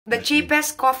The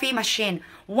cheapest coffee machine,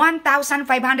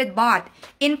 1,500 baht.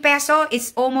 In peso,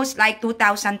 it's almost like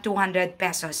 2,200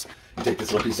 pesos. You take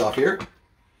this little piece off here.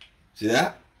 See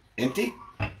that? Empty.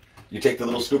 You take the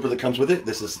little scooper that comes with it.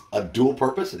 This is a dual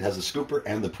purpose. It has the scooper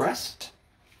and the press.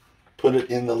 Put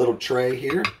it in the little tray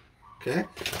here. Okay.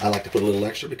 I like to put a little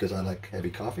extra because I like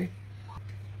heavy coffee.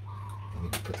 Let me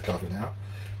put the coffee now.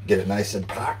 Get it nice and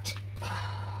packed.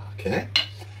 Okay.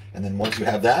 And then once you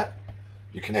have that,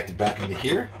 you connect it back into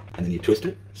here, and then you twist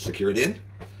it, secure it in.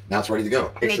 Now it's ready to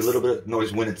go. Makes a little bit of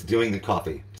noise when it's doing the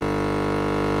coffee.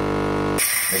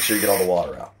 Make sure you get all the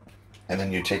water out. And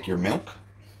then you take your milk,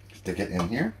 stick it in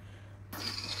here.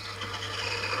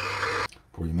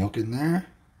 Pour your milk in there.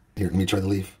 Here, let me try the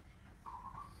leaf.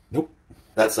 Nope.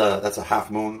 That's a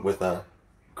half moon with a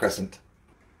crescent.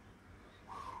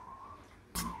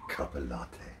 Cup of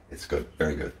latte. It's good.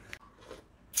 Very good.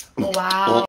 Wow.